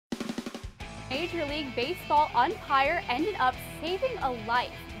Major League Baseball umpire ended up saving a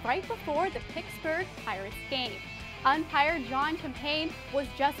life right before the Pittsburgh Pirates game. Umpire John Tumpane was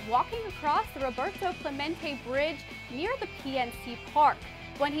just walking across the Roberto Clemente Bridge near the PNC Park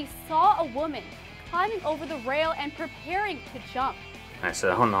when he saw a woman climbing over the rail and preparing to jump. I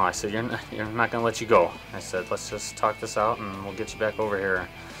said, oh no, I said, you're not going to let you go. I said, let's just talk this out and we'll get you back over here.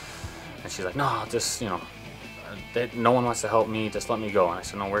 And she's like, no, just, no one wants to help me, just let me go. And I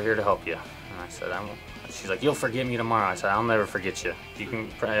said, no, we're here to help you. And I said, she's like, you'll forgive me tomorrow. I said, I'll never forget you. You can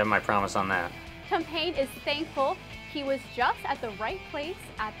have my promise on that. Tumpane is thankful he was just at the right place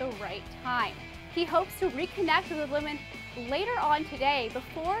at the right time. He hopes to reconnect with the women later on today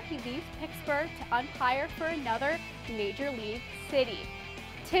before he leaves Pittsburgh to umpire for another Major League city.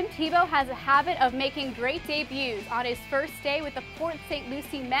 Tim Tebow has a habit of making great debuts. On his first day with the Port St.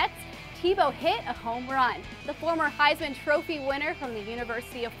 Lucie Mets, Tebow hit a home run. The former Heisman Trophy winner from the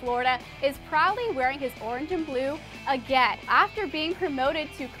University of Florida is proudly wearing his orange and blue again after being promoted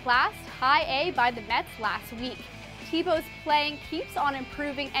to Class High A by the Mets last week. Tebow's playing keeps on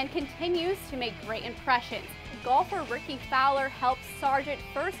improving and continues to make great impressions. Golfer Rickie Fowler helped Sergeant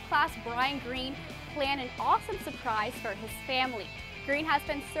First Class Brian Green plan an awesome surprise for his family. Green has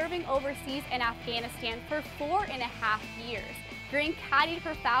been serving overseas in Afghanistan for 4.5 years. Green caddied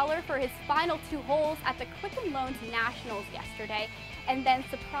for Fowler for his final 2 holes at the Quicken Loans Nationals yesterday and then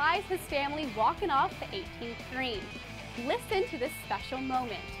surprised his family walking off the 18th green. Listen to this special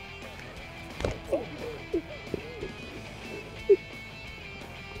moment.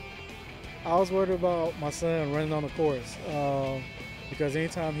 I was worried about my son running on the course because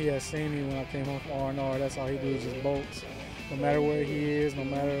anytime he had seen me when I came home from R&R, that's all he do is just bolts. No matter where he is, no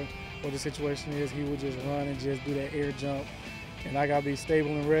matter what the situation is, he would just run and just do that air jump. And I gotta be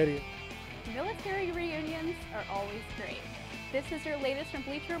stable and ready. Military reunions are always great. This is your latest from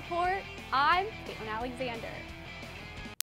Bleacher Report. I'm Kaitlin Alexander.